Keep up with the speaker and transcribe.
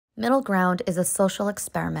Middle Ground is a social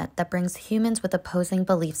experiment that brings humans with opposing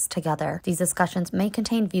beliefs together. These discussions may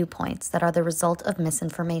contain viewpoints that are the result of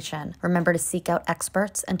misinformation. Remember to seek out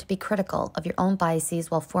experts and to be critical of your own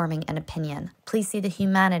biases while forming an opinion. Please see the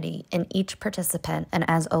humanity in each participant, and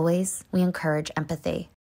as always, we encourage empathy.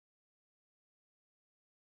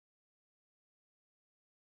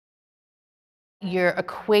 You're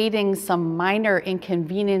equating some minor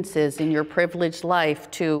inconveniences in your privileged life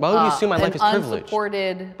to why would you assume my life is privileged?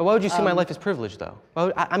 Unsupported. But why would you assume my life is privileged, though?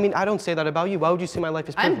 I mean, I don't say that about you. Why would you assume my life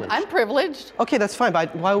is privileged? I'm privileged. Okay, that's fine,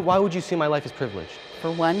 but why would you assume my life is privileged?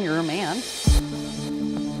 For one, you're a man.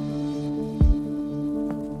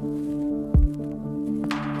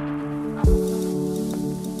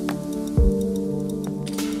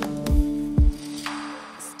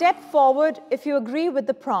 Step forward if you agree with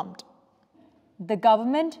the prompt. The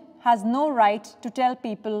government has no right to tell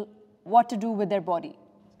people what to do with their body.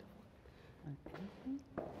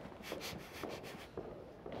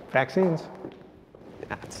 Vaccines.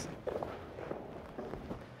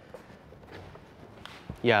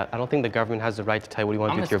 Yeah, I don't think the government has the right to tell you what you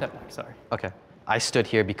want to do with your... step back, sorry. Okay. I stood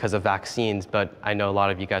here because of vaccines, but I know a lot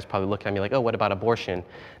of you guys probably look at me like, oh, what about abortion?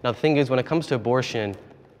 Now, the thing is, when it comes to abortion,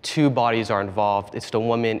 two bodies are involved. It's the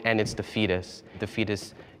woman and it's the fetus. The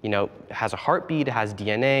fetus, you know, has a heartbeat, it has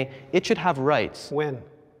DNA. It should have rights. When?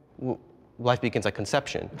 Life begins at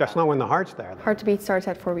conception. That's not when the heart's there. Heart to beat starts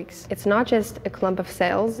at 4 weeks. It's not just a clump of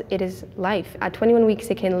cells, it is life. At 21 weeks,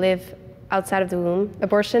 it can live outside of the womb.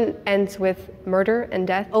 Abortion ends with murder and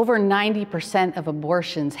death. Over 90% of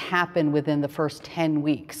abortions happen within the first 10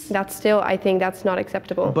 weeks. That's still, I think that's not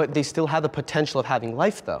acceptable. But they still have the potential of having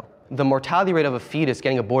life, though. The mortality rate of a fetus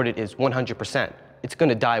getting aborted is 100%. It's going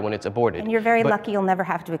to die when it's aborted. And you're very lucky you'll never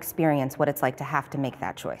have to experience what it's like to have to make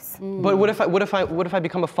that choice. But what if I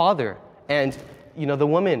become a father and, you know, the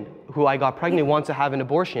woman who I got pregnant wants to have an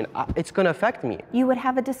abortion? It's going to affect me. You would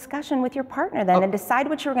have a discussion with your partner then and decide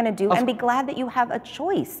what you're going to do and be glad that you have a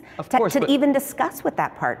choice to even discuss with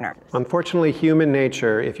that partner. Unfortunately, human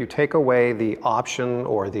nature, if you take away the option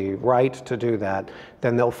or the right to do that,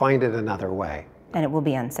 then they'll find it another way. And it will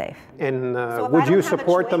be unsafe. And would you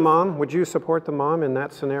support the mom? Would you support the mom in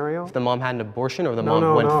that scenario? If the mom had an abortion or the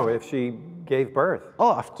mom went... No, if she gave birth.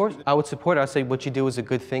 Oh, of course. I would support her. I'd say what you do is a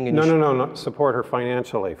good thing. And No. Support her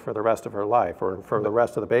financially for the rest of her life or for the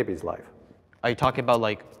rest of the baby's life. Are you talking about,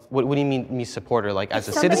 like, what do you mean me support her? Like, as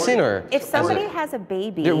a citizen or? If somebody has a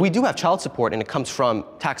baby. We do have child support and it comes from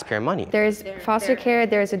taxpayer money. There's foster care,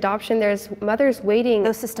 there's adoption, there's mothers waiting.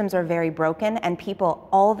 Those systems are very broken and people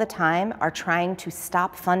all the time are trying to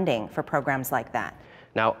stop funding for programs like that.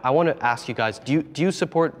 Now, I want to ask you guys, do you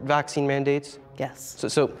support vaccine mandates? Yes.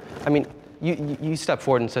 So I mean, you step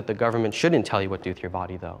forward and said the government shouldn't tell you what to do with your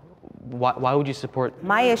body, though. Why would you support?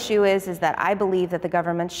 My issue is that I believe that the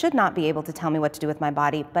government should not be able to tell me what to do with my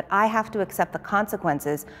body, but I have to accept the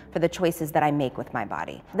consequences for the choices that I make with my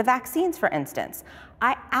body. The vaccines, for instance,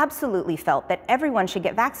 I absolutely felt that everyone should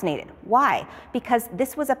get vaccinated. Why? Because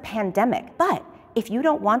this was a pandemic. But if you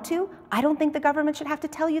don't want to, I don't think the government should have to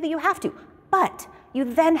tell you that you have to. But you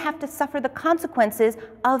then have to suffer the consequences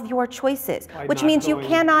of your choices, which means you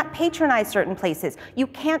cannot patronize certain places. You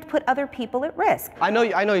can't put other people at risk. I know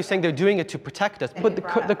you're saying they're doing it to protect us, but the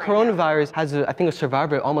coronavirus has, I think, a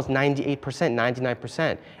survival rate almost 98%,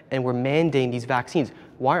 99%, and we're mandating these vaccines.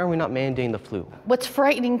 Why are we not mandating the flu? What's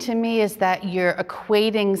frightening to me is that you're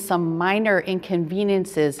equating some minor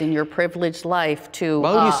inconveniences in your privileged life to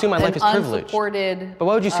why would you assume my life is privileged? Unsupported. But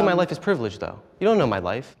why would you assume my life is privileged, though? You don't know my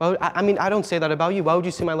life. I mean, I don't say that about you. Why would you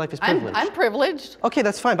assume my life is privileged? I'm privileged. Okay,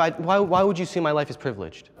 that's fine, but why would you assume my life is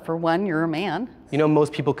privileged? For one, you're a man. You know,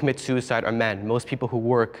 most people commit suicide are men. Most people who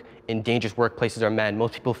work in dangerous workplaces are men.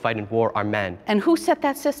 Most people who fight in war are men. And who set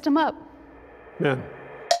that system up? Men.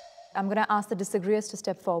 I'm going to ask the disagreeers to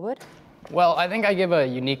step forward. Well, I think I give a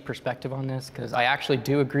unique perspective on this because I actually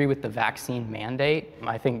do agree with the vaccine mandate.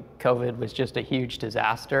 I think COVID was just a huge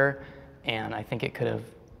disaster, and I think it could have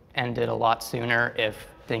ended a lot sooner if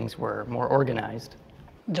things were more organized.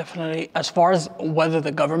 Definitely. As far as whether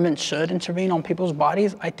the government should intervene on people's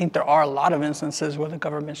bodies, I think there are a lot of instances where the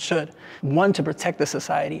government should. One, to protect the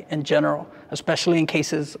society in general, especially in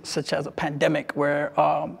cases such as a pandemic where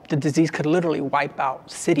the disease could literally wipe out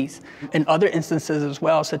cities. In other instances as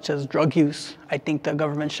well, such as drug use, I think the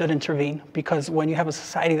government should intervene because when you have a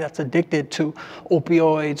society that's addicted to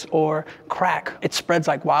opioids or crack, it spreads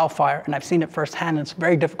like wildfire, and I've seen it firsthand, and it's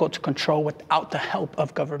very difficult to control without the help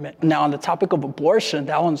of government. Now, on the topic of abortion,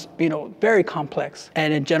 that one's, very complex.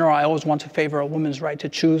 And in general, I always want to favor a woman's right to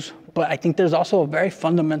choose. But I think there's also a very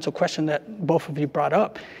fundamental question that both of you brought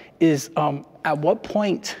up is at what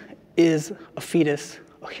point is a fetus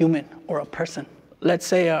a human or a person. Let's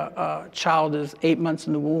say a child is 8 months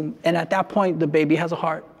in the womb, and at that point, the baby has a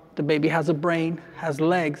heart, the baby has a brain, has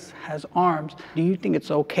legs, has arms. Do you think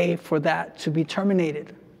it's okay for that to be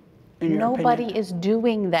terminated? Nobody is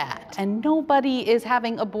doing that, and nobody is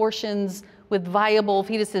having abortions with viable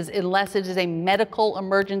fetuses unless it is a medical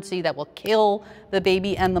emergency that will kill the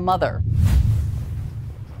baby and the mother.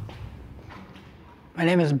 My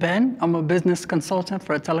name is Ben. I'm a business consultant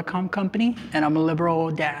for a telecom company, and I'm a liberal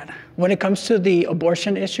dad. When it comes to the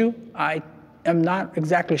abortion issue, I am not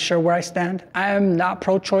exactly sure where I stand. I am not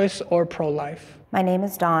pro-choice or pro-life. My name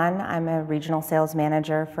is Dawn. I'm a regional sales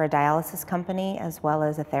manager for a dialysis company as well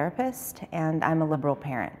as a therapist, and I'm a liberal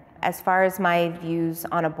parent. As far as my views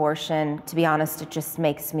on abortion, to be honest, it just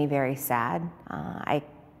makes me very sad. I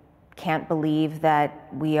can't believe that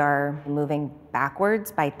we are moving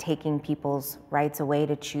backwards by taking people's rights away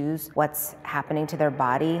to choose what's happening to their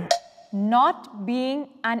body. Not being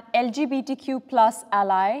an LGBTQ plus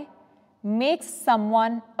ally makes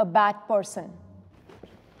someone a bad person.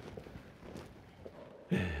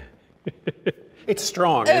 It's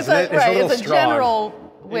strong, isn't it? Right, a little it's a strong.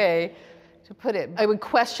 general way to put it. I would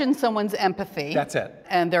question someone's empathy. That's it.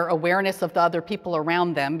 And their awareness of the other people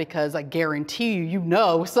around them, because I guarantee you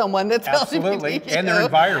know someone that's Absolutely, LGBTQ. and their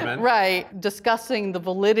environment. Right. Discussing the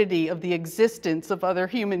validity of the existence of other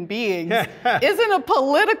human beings isn't a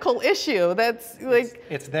political issue. That's like...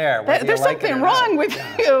 It's there. There's something wrong with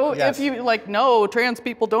you if you like, no, trans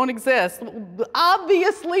people don't exist.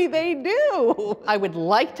 Obviously they do. I would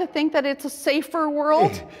like to think that it's a safer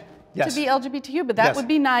world. Yes. To be LGBTQ, but that would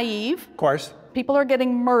be naive. Of course. People are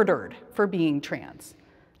getting murdered for being trans,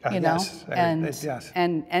 you know, yes.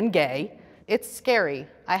 and gay. It's scary.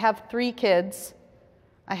 I have 3 kids.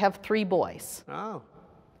 I have 3 boys. Oh.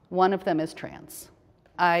 One of them is trans.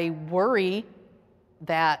 I worry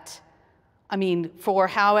that, I mean, for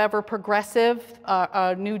however progressive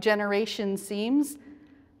a new generation seems,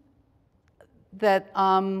 that,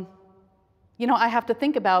 you know, I have to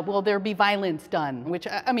think about, will there be violence done? Which,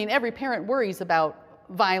 I mean, every parent worries about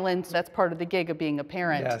violence. That's part of the gig of being a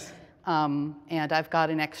parent. Yes. And I've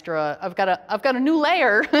got an extra, I've got a new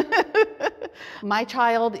layer. My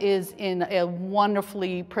child is in a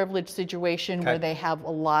wonderfully privileged situation where they have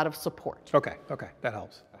a lot of support. Okay, that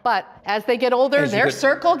helps. But as they get older, their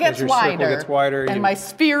circle gets wider, and my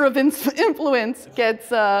sphere of influence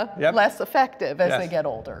gets less effective as they get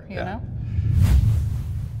older, you know?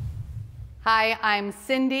 Hi, I'm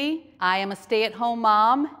Cindy. I am a stay-at-home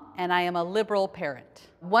mom, and I am a liberal parent.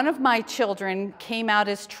 One of my children came out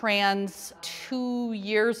as trans 2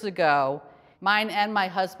 years ago. Mine and my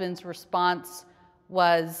husband's response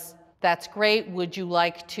was, that's great. Would you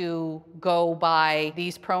like to go by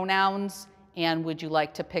these pronouns? And would you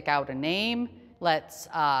like to pick out a name? Let's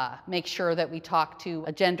make sure that we talk to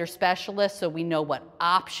a gender specialist so we know what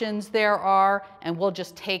options there are, and we'll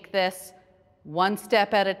just take this one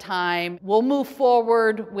step at a time. We'll move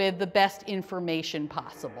forward with the best information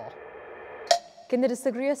possible. Can the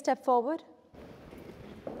disagreeer step forward?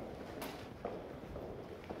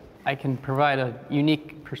 I can provide a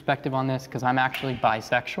unique perspective on this because I'm actually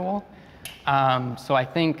bisexual. So I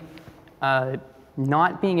think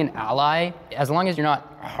not being an ally, as long as you're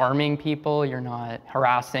not harming people, you're not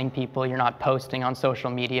harassing people, you're not posting on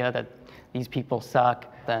social media that these people suck,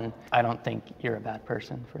 then I don't think you're a bad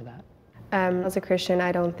person for that. As a Christian,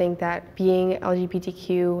 I don't think that being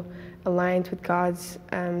LGBTQ aligns with God's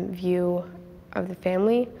view of the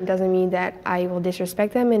family. It doesn't mean that I will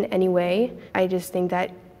disrespect them in any way. I just think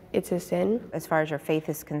that it's a sin. As far as your faith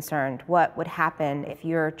is concerned, what would happen if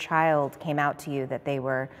your child came out to you that they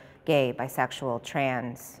were gay, bisexual,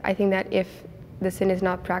 trans? I think that if the sin is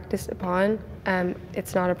not practiced upon,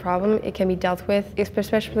 it's not a problem. It can be dealt with,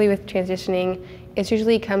 especially with transitioning. It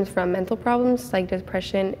usually comes from mental problems like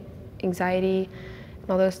depression, anxiety, and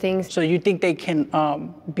all those things. So you think they can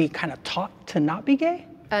be kind of taught to not be gay?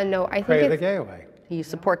 No, I think Pray the gay away. Do you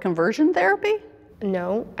support conversion therapy?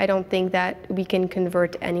 No, I don't think that we can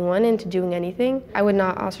convert anyone into doing anything. I would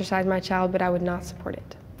not ostracize my child, but I would not support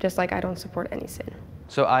it, just like I don't support any sin.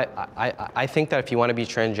 So I think that if you want to be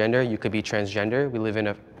transgender, you could be transgender. We live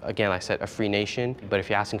in, again, I said, a free nation. But if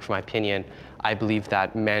you're asking for my opinion, I believe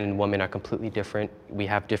that men and women are completely different. We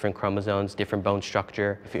have different chromosomes, different bone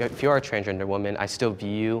structure. If you are a transgender woman, I still view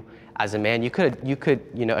you as a man. You could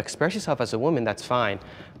express yourself as a woman, that's fine.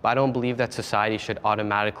 But I don't believe that society should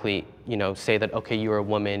automatically, say that, okay, you're a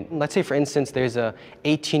woman. Let's say, for instance, there's a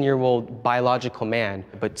 18-year-old biological man,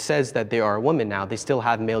 but says that they are a woman now. They still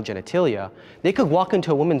have male genitalia. They could walk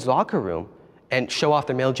into a woman's locker room and show off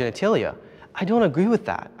their male genitalia. I don't agree with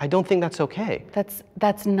that. I don't think that's okay.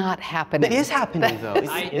 That's not happening. It is happening, though.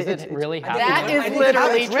 Is it really happening? That is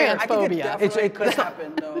literally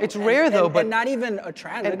transphobia. It's rare, though, but and not even a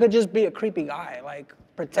trans. It could just be a creepy guy, like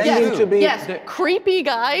pretending to be. Yes, creepy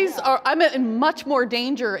guys are. I'm in much more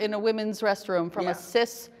danger in a women's restroom from a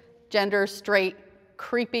cisgender straight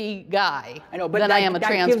creepy guy than I am a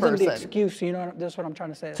trans person. That gives them the excuse, you know, that's what I'm trying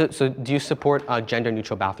to say. So do you support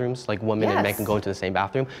gender-neutral bathrooms, like women and men can go into the same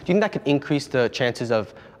bathroom? Do you think that could increase the chances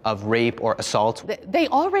of rape or assault? They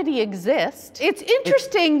already exist. It's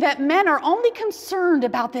interesting that men are only concerned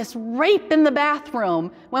about this rape in the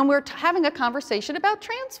bathroom when we're having a conversation about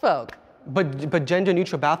trans folk. But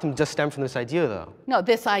gender-neutral bathrooms just stem from this idea, though. No,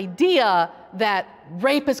 this idea that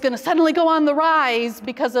rape is going to suddenly go on the rise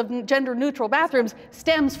because of gender-neutral bathrooms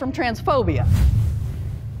stems from transphobia.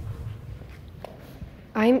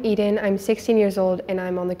 I'm Eden, I'm 16 years old, and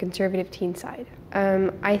I'm on the conservative teen side.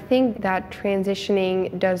 I think that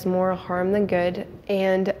transitioning does more harm than good,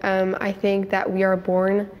 and I think that we are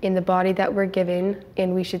born in the body that we're given,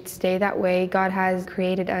 and we should stay that way. God has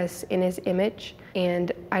created us in His image,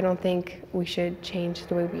 and I don't think we should change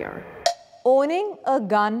the way we are. Owning a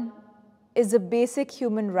gun is a basic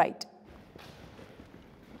human right.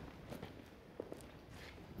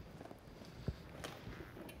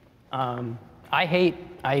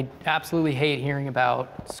 I absolutely hate hearing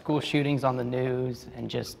about school shootings on the news and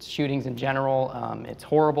just shootings in general. It's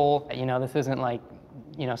horrible. You know, this isn't like,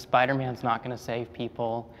 you know, Spider-Man's not going to save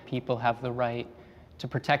people. People have the right to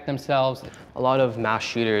protect themselves. A lot of mass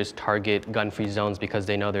shooters target gun-free zones because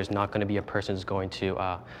they know there's not going to be a person who's going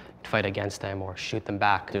to fight against them or shoot them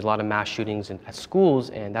back. There's a lot of mass shootings at schools,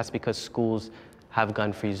 and that's because schools have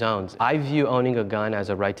gun-free zones. I view owning a gun as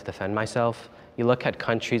a right to defend myself. You look at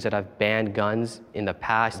countries that have banned guns in the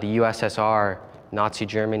past, the USSR, Nazi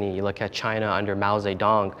Germany, you look at China under Mao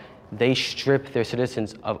Zedong, they stripped their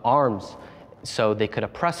citizens of arms so they could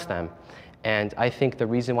oppress them. And I think the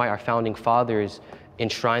reason why our founding fathers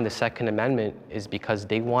enshrined the Second Amendment is because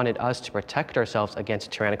they wanted us to protect ourselves against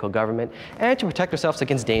tyrannical government and to protect ourselves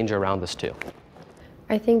against danger around us too.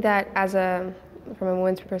 I think that from a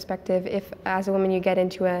woman's perspective, if as a woman you get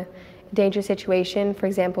into a dangerous situation, for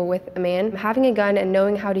example, with a man, having a gun and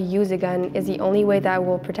knowing how to use a gun is the only way that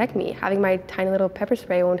will protect me. Having my tiny little pepper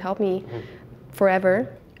spray won't help me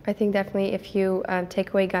forever. I think definitely if you take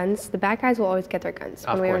away guns, the bad guys will always get their guns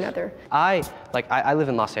one way or another. I live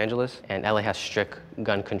in Los Angeles, and LA has strict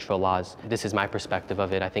gun control laws. This is my perspective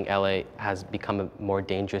of it. I think LA has become a more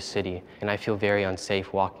dangerous city, and I feel very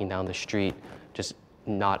unsafe walking down the street just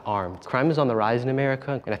not armed. Crime is on the rise in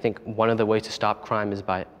America, and I think one of the ways to stop crime is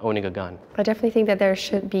by owning a gun. I definitely think that there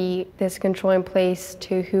should be this control in place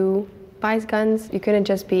to who buys guns. You couldn't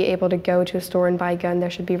just be able to go to a store and buy a gun. There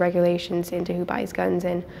should be regulations into who buys guns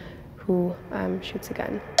and who shoots a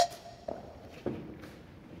gun.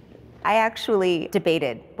 I actually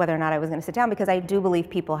debated whether or not I was going to sit down because I do believe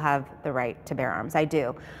people have the right to bear arms. I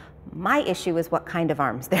do. My issue is what kind of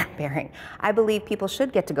arms they're bearing. I believe people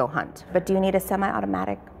should get to go hunt, but do you need a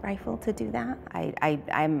semi-automatic rifle to do that?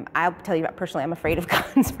 I'll tell you personally, I'm afraid of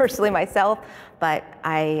guns personally myself, but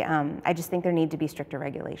I just think there need to be stricter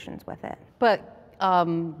regulations with it. But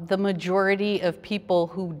the majority of people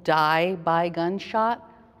who die by gunshot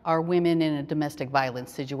are women in a domestic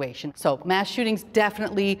violence situation. So mass shootings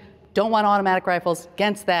definitely don't want automatic rifles,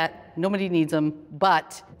 against that, nobody needs them,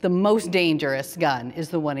 but the most dangerous gun is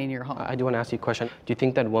the one in your home. I do want to ask you a question. Do you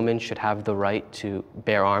think that women should have the right to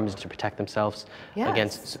bear arms to protect themselves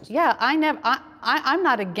against? Yeah, I'm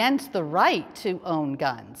not against the right to own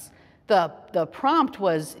guns. The prompt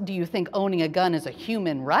was, do you think owning a gun is a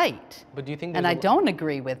human right? But do you think? And I don't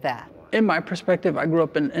agree with that. In my perspective, I grew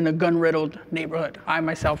up in a gun-riddled neighborhood. I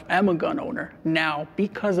myself am a gun owner now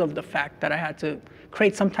because of the fact that I had to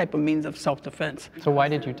create some type of means of self-defense. So why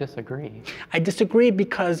did you disagree? I disagree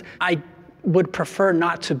because I would prefer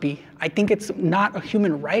not to be. I think it's not a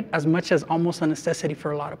human right as much as almost a necessity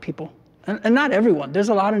for a lot of people. And not everyone. There's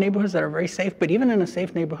a lot of neighborhoods that are very safe, but even in a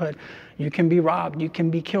safe neighborhood, you can be robbed, you can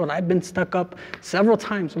be killed. I've been stuck up several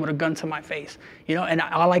times with a gun to my face, you know, and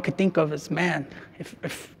all I could think of is, man,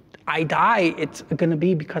 if I die, it's gonna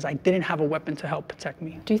be because I didn't have a weapon to help protect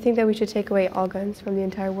me. Do you think that we should take away all guns from the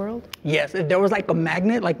entire world? Yes, if there was like a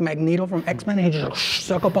magnet, like Magneto from X-Men, and he just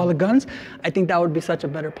suck up all the guns, I think that would be such a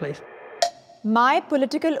better place. My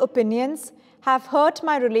political opinions have hurt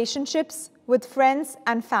my relationships with friends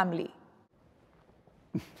and family.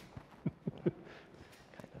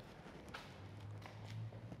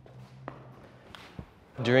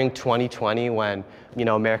 During 2020, when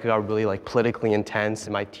America got really politically intense,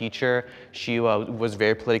 my teacher, she was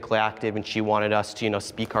very politically active, and she wanted us to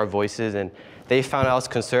speak our voices, and they found I was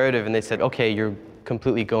conservative, and they said, okay, you're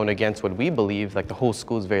completely going against what we believe, the whole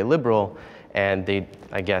school is very liberal, and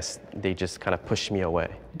I guess they just kind of pushed me away.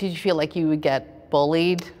 Did you feel like you would get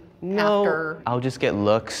bullied after? I'll just get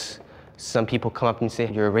looks. Some people come up and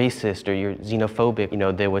say, you're a racist or you're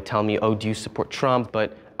xenophobic. They would tell me, oh, do you support Trump?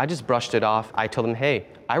 But I just brushed it off. I told them, hey,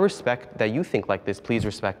 I respect that you think like this. Please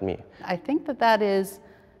respect me. I think that is,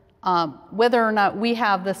 whether or not we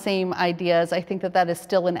have the same ideas, I think that is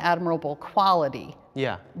still an admirable quality.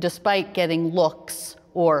 Yeah. Despite getting looks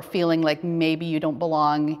or feeling like maybe you don't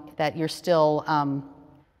belong, that you're still,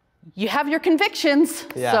 you have your convictions.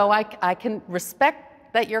 Yeah. So I can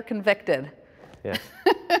respect that you're convicted. Yeah.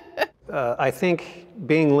 I think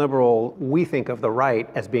being liberal, we think of the right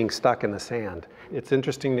as being stuck in the sand. It's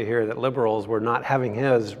interesting to hear that liberals were not having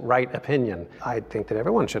his right opinion. I think that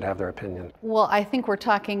everyone should have their opinion. Well, I think we're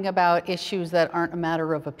talking about issues that aren't a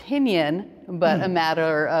matter of opinion, but a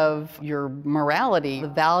matter of your morality, the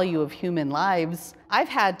value of human lives. I've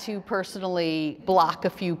had to personally block a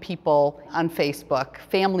few people on Facebook,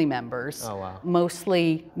 family members. Oh, wow.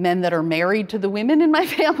 Mostly men that are married to the women in my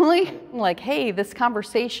family. Like, hey, this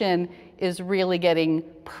conversation is really getting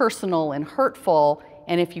personal and hurtful,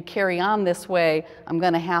 and if you carry on this way, I'm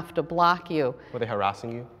gonna have to block you. Were they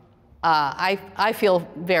harassing you? I feel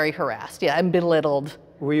very harassed, yeah, I'm belittled.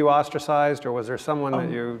 Were you ostracized, or was there someone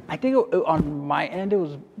that you... I think on my end, it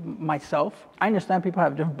was myself. I understand people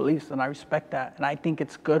have different beliefs, and I respect that. And I think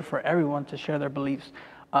it's good for everyone to share their beliefs.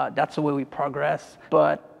 That's the way we progress.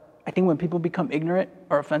 But I think when people become ignorant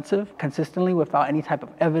or offensive consistently without any type of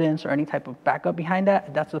evidence or any type of backup behind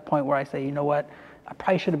that, that's the point where I say, you know what? I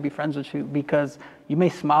probably shouldn't be friends with you, because you may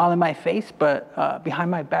smile in my face, but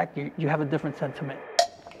behind my back, you have a different sentiment.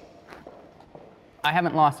 I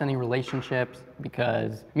haven't lost any relationships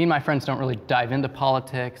because me and my friends don't really dive into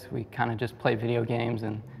politics. We kind of just play video games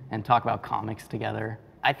and talk about comics together.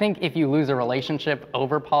 I think if you lose a relationship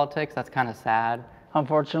over politics, that's kind of sad.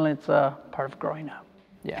 Unfortunately, it's a part of growing up.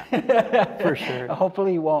 Yeah, for sure.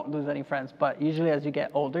 Hopefully you won't lose any friends, but usually as you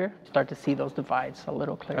get older, you start to see those divides a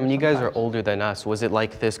little clearer. I mean, you guys are older than us. Was it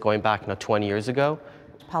like this going back 20 years ago?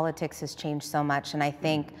 Politics has changed so much, and I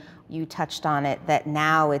think you touched on it, that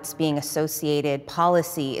now it's being associated,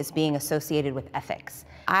 policy is being associated with ethics.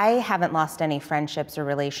 I haven't lost any friendships or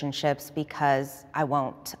relationships because I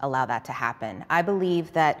won't allow that to happen. I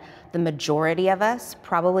believe that the majority of us,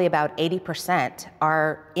 probably about 80%,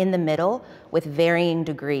 are in the middle with varying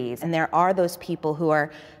degrees. And there are those people who are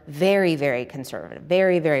very, very conservative,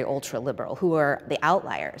 very, very ultra-liberal, who are the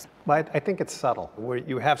outliers. But I think it's subtle. Where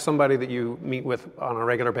you have somebody that you meet with on a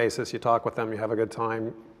regular basis, you talk with them, you have a good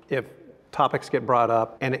time. If topics get brought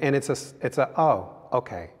up, and it's a oh,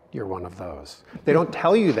 okay, you're one of those. They don't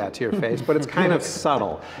tell you that to your face, but it's kind of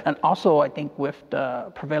subtle. And also, I think with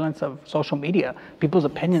the prevalence of social media, people's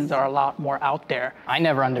opinions are a lot more out there. I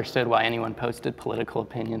never understood why anyone posted political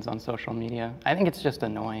opinions on social media. I think it's just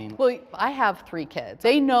annoying. Well, I have 3 kids.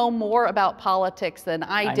 They know more about politics than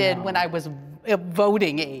I did when I was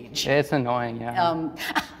voting age. It's annoying, yeah.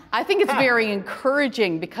 I think it's very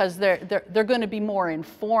encouraging because they're going to be more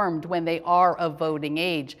informed when they are of voting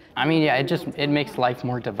age. I mean, yeah, it makes life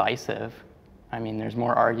more divisive. I mean, there's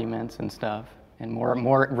more arguments and stuff, and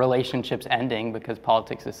more relationships ending because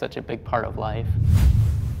politics is such a big part of life.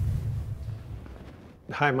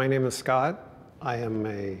 Hi, my name is Scott. I am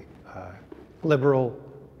a liberal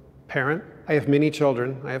parent. I have many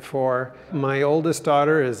children. I have 4. My oldest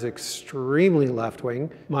daughter is extremely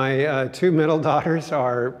left-wing. My 2 middle daughters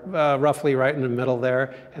are roughly right in the middle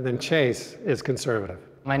there. And then Chase is conservative.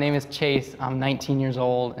 My name is Chase. I'm 19 years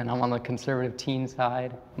old, and I'm on the conservative teen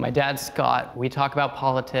side. My dad's Scott. We talk about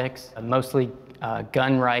politics, mostly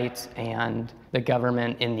gun rights and the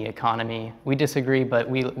government in the economy. We disagree, but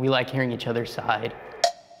we like hearing each other's side.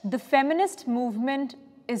 The feminist movement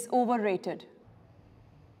is overrated.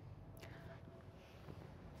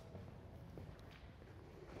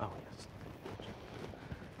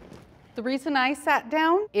 The reason I sat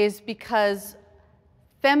down is because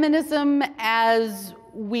feminism as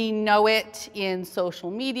we know it in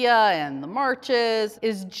social media and the marches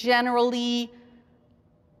is generally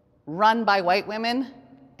run by white women,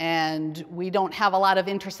 and we don't have a lot of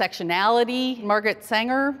intersectionality. Margaret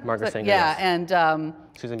Sanger? Margaret Sanger, yeah, yes. And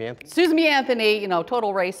Susan B. Anthony. Susan B. Anthony,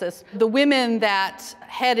 total racist. The women that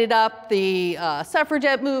headed up the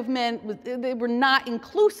suffragette movement, they were not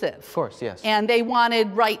inclusive. Of course, yes. And they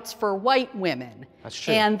wanted rights for white women. That's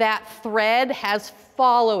true. And that thread has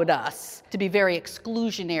followed us to be very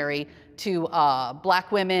exclusionary to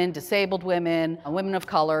black women, disabled women, women of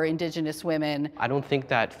color, indigenous women. I don't think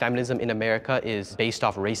that feminism in America is based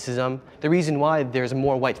off racism. The reason why there's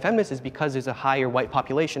more white feminists is because there's a higher white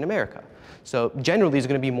population in America. So generally there's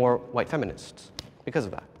going to be more white feminists because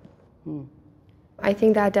of that. I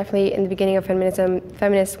think that definitely in the beginning of feminism,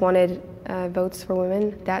 feminists wanted votes for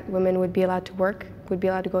women, that women would be allowed to work, would be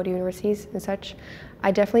allowed to go to universities and such.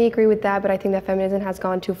 I definitely agree with that, but I think that feminism has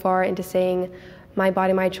gone too far into saying my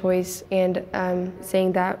body, my choice, and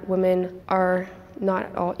saying that women are not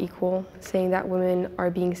at all equal, saying that women are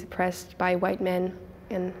being suppressed by white men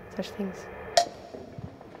and such things.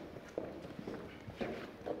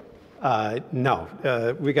 No,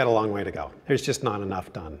 we got a long way to go. There's just not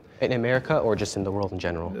enough done. In America or just in the world in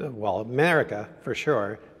general? Well, America, for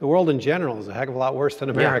sure. The world in general is a heck of a lot worse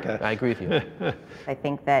than America. Yeah, I agree with you. I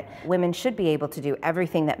think that women should be able to do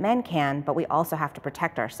everything that men can, but we also have to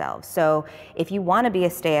protect ourselves. So if you want to be a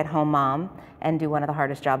stay-at-home mom and do one of the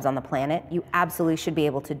hardest jobs on the planet, you absolutely should be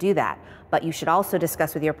able to do that. But you should also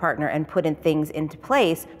discuss with your partner and put in things into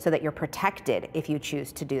place so that you're protected if you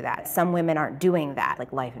choose to do that. Some women aren't doing that,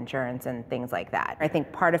 like life insurance and things like that. I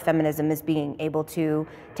think part of feminism is being able to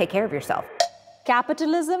take care of yourself.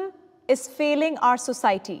 Capitalism is failing our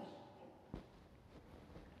society.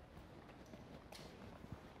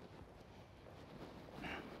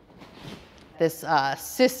 This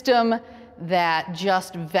system that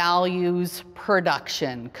just values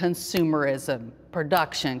production, consumerism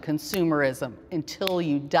until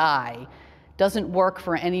you die doesn't work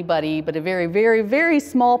for anybody but a very, very, very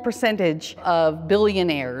small percentage of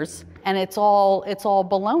billionaires. And it's all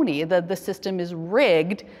baloney. The system is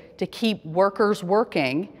rigged to keep workers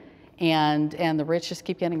working, and the rich just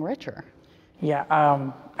keep getting richer. Yeah,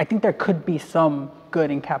 I think there could be some good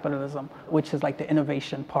in capitalism, which is like the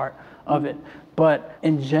innovation part of it. But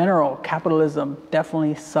in general, capitalism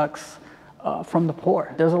definitely sucks from the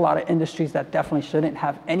poor. There's a lot of industries that definitely shouldn't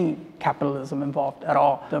have any capitalism involved at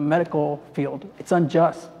all. The medical field, it's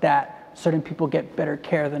unjust that certain people get better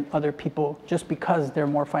care than other people just because they're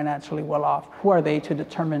more financially well off. Who are they to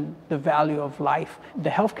determine the value of life? The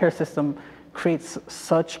healthcare system creates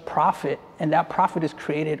such profit, and that profit is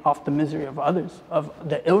created off the misery of others, of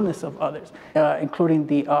the illness of others, including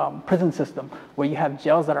the prison system, where you have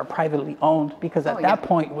jails that are privately owned, because at that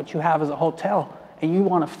point, what you have is a hotel, and you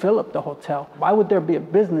want to fill up the hotel. Why would there be a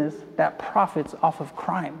business that profits off of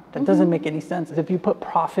crime? That doesn't make any sense. If you put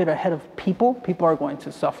profit ahead of people, people are going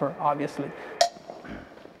to suffer, obviously.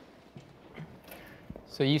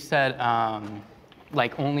 So you said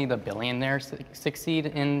like only the billionaires succeed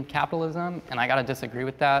in capitalism, and I gotta disagree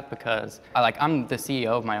with that because I'm the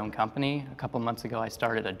CEO of my own company. A couple months ago I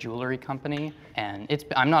started a jewelry company, and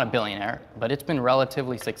I'm not a billionaire, but it's been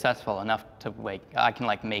relatively successful enough to I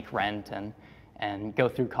can make rent and go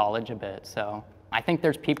through college a bit. So I think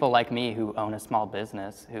there's people like me who own a small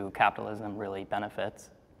business who capitalism really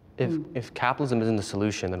benefits. If capitalism isn't the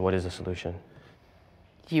solution, then what is the solution?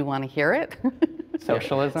 Do you want to hear it?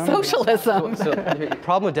 Socialism? Socialism. So the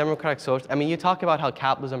problem with democratic socialism, I mean, you talk about how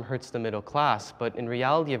capitalism hurts the middle class, but in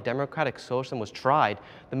reality, if democratic socialism was tried,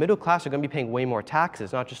 the middle class are going to be paying way more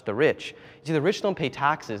taxes, not just the rich. You see, the rich don't pay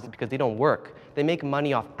taxes because they don't work. They make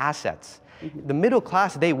money off assets. The middle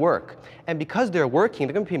class, they work. And because they're working,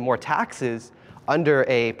 they're going to pay more taxes under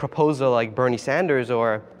a proposal like Bernie Sanders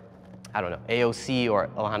or, I don't know, AOC or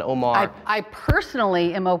Ilhan Omar. I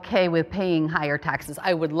personally am okay with paying higher taxes.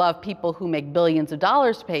 I would love people who make billions of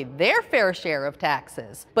dollars to pay their fair share of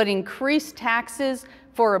taxes. But increased taxes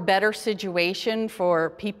for a better situation for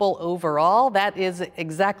people overall, that is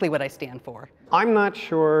exactly what I stand for. I'm not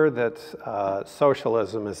sure that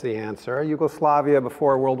socialism is the answer. Yugoslavia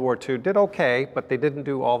before World War II did okay, but they didn't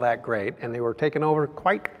do all that great, and they were taken over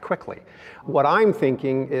quite quickly. What I'm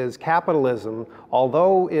thinking is capitalism,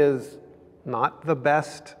 although is not the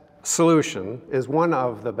best solution, is one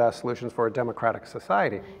of the best solutions for a democratic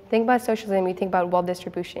society. Think about socialism, you think about wealth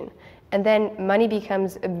distribution. And then money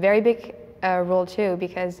becomes a very big role too,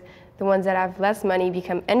 because the ones that have less money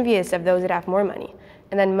become envious of those that have more money.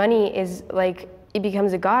 And then money is it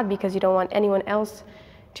becomes a god because you don't want anyone else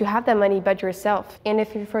to have that money but yourself. And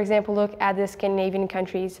if you, for example, look at the Scandinavian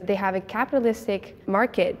countries, they have a capitalistic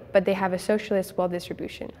market, but they have a socialist wealth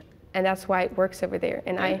distribution. And that's why it works over there.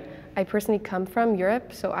 And I personally come from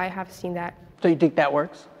Europe, so I have seen that. So you think that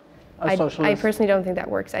works? I personally don't think that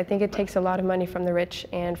works. I think it takes a lot of money from the rich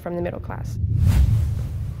and from the middle class.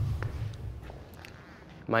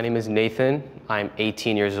 My name is Nathan. I'm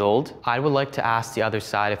 18 years old. I would like to ask the other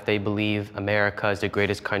side if they believe America is the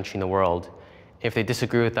greatest country in the world. If they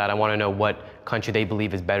disagree with that, I want to know what country they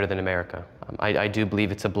believe is better than America. I do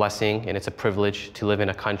believe it's a blessing and it's a privilege to live in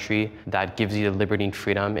a country that gives you the liberty and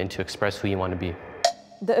freedom and to express who you want to be.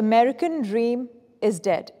 The American dream is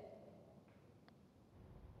dead.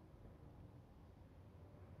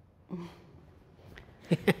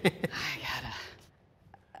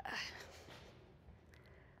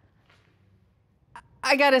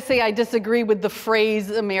 I gotta say, I disagree with the phrase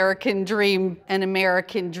American dream. An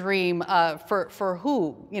American dream for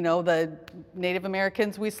who? You know, the Native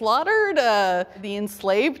Americans we slaughtered, the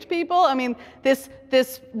enslaved people? I mean, this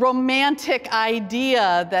romantic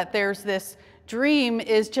idea that there's this dream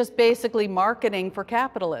is just basically marketing for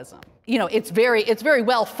capitalism. You know, it's very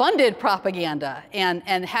well-funded propaganda,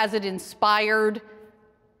 and has it inspired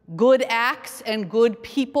good acts and good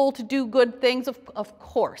people to do good things? Of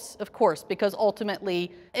course, because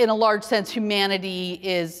ultimately, in a large sense, humanity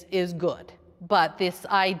is good. But this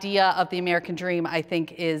idea of the American dream, I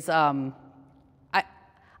think, is, I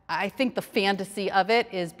think the fantasy of it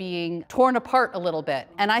is being torn apart a little bit.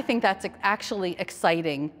 And I think that's actually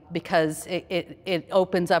exciting because it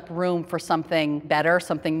opens up room for something better,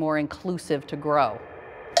 something more inclusive to grow.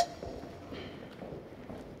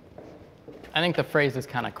 I think the phrase is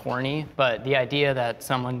kind of corny, but the idea that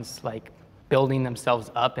someone's like building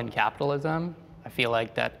themselves up in capitalism, I feel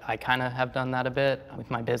like that I kind of have done that a bit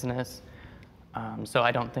with my business. So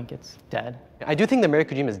I don't think it's dead. I do think the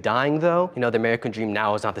American dream is dying, though. You know, the American dream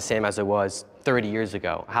now is not the same as it was 30 years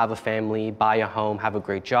ago. Have a family, buy a home, have a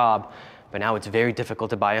great job, but now it's very difficult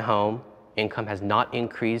to buy a home. Income has not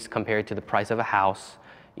increased compared to the price of a house.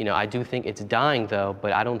 You know, I do think it's dying, though,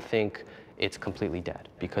 but I don't think it's completely dead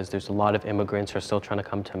because there's a lot of immigrants who are still trying to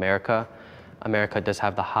come to America. America does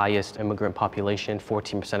have the highest immigrant population.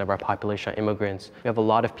 14% of our population are immigrants. We have a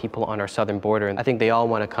lot of people on our southern border, and I think they all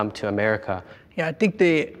want to come to America. Yeah, I think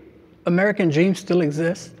the American dream still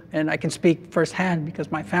exists, and I can speak firsthand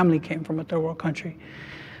because my family came from a third world country.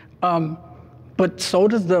 But so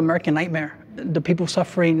does the American nightmare. The people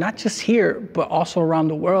suffering, not just here, but also around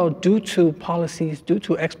the world due to policies, due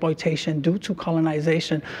to exploitation, due to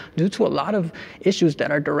colonization, due to a lot of issues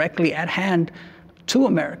that are directly at hand to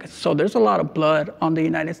America. So there's a lot of blood on the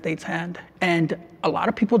United States' hand. And a lot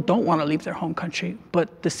of people don't want to leave their home country,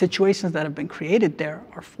 but the situations that have been created there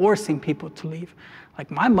are forcing people to leave.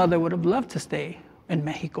 Like my mother would have loved to stay in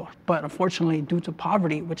Mexico, but unfortunately due to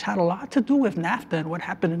poverty, which had a lot to do with NAFTA and what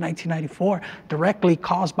happened in 1994, directly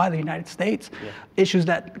caused by the United States, issues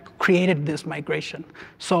that created this migration.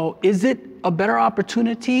 So is it a better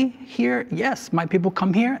opportunity here? Yes, my people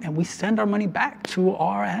come here and we send our money back to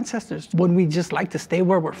our ancestors. Would we just like to stay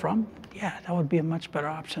where we're from? Yeah, that would be a much better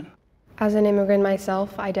option. As an immigrant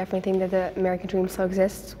myself, I definitely think that the American dream still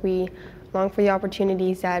exists. We long for the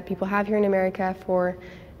opportunities that people have here in America, for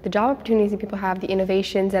the job opportunities that people have, the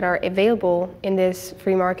innovations that are available in this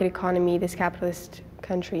free market economy, this capitalist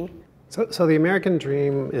country. So the American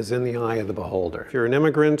dream is in the eye of the beholder. If you're an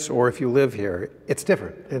immigrant or if you live here, it's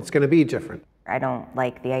different. It's going to be different. I don't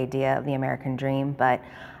like the idea of the American dream, but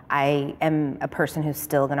I am a person who's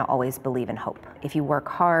still going to always believe in hope. If you work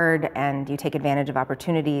hard and you take advantage of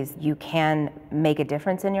opportunities, you can make a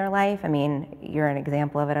difference in your life. I mean, you're an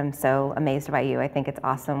example of it. I'm so amazed by you. I think it's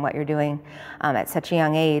awesome what you're doing at such a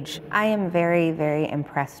young age. I am very, very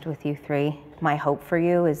impressed with you three. My hope for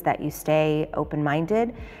you is that you stay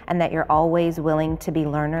open-minded and that you're always willing to be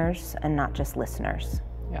learners and not just listeners.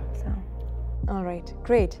 Yeah. So. All right,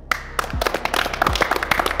 great.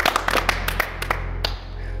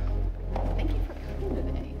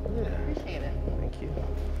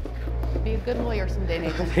 Be a good lawyer someday,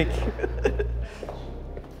 Nathan. Thank you.